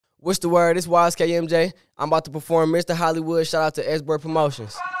What's the word? It's YSKMJ. I'm about to perform Mr. Hollywood. Shout out to SBoy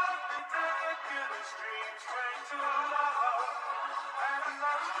Promotions.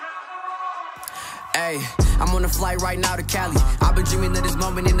 Hey, I'm on a flight right now to Cali. I've been dreaming of this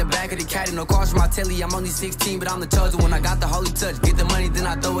moment in the back of the caddy. No cars from my telly, I'm only 16, but I'm the chosen one. I got the holy touch, get the money, then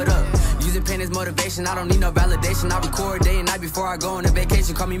I throw it up. Using pain as motivation, I don't need no validation. I record day and night before I go on a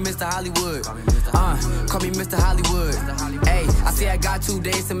vacation. Call me Mr. Hollywood, call me Mr. Hollywood. Hey, I say I got 2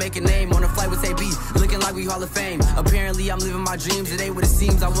 days to make a name. On a flight with AB, looking like we Hall of Fame. Apparently I'm living my dreams, it ain't what it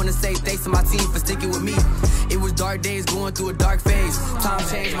seems. I wanna say thanks to my team for sticking with me. It was dark days, going through a dark phase. Time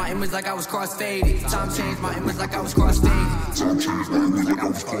changed my image like I was cross-faded. Time changed my image like I was cross-faded. Time changed my image like I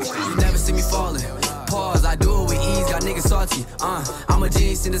was cross-faded. You never see me falling. Pause, I do it with ease, got niggas salty. I'm a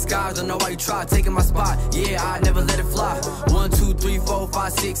genius in disguise, don't know why you try taking my spot. Yeah, I never let it fly. 1, 2, 3, 4,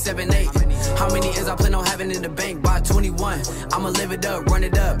 5, 6, 7, 8. How many ends I plan on having in the bank by 21? I'ma live it up, run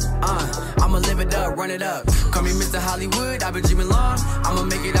it up. I'ma live it up, run it up. Call me Mr. Hollywood, I've been dreaming long. I'ma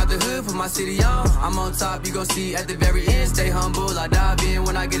make it out the hood, put my city on. I'm on top, you gon' see at the very end. Stay humble, I dive in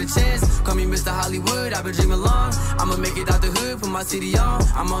when I get a chance. Call me Mr. Hollywood, I've been dreaming long. I'ma make it out the hood, put my city on.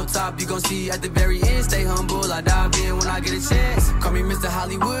 I'm on top, you gon' see at the very end. Stay humble, I dive in when I get a chance. Call me Mr.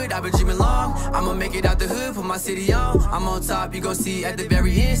 Hollywood, I've been dreaming long. I'ma make it out the hood, put my city on. I'm on top, you gon' see at the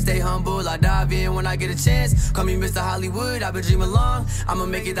very end. Stay humble, I dive in when I get a chance. Call me Mr. Hollywood, I've been dreaming long. I'ma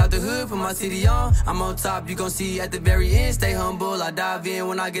make it out the hood, put my city on. I'm on top, you gon' see at the very end. Stay humble, I dive in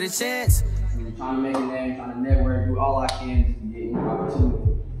when I get a chance. I'm trying to make a name, trying to network, do all I can just to get any opportunity.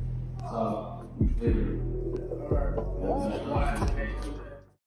 So, we figured.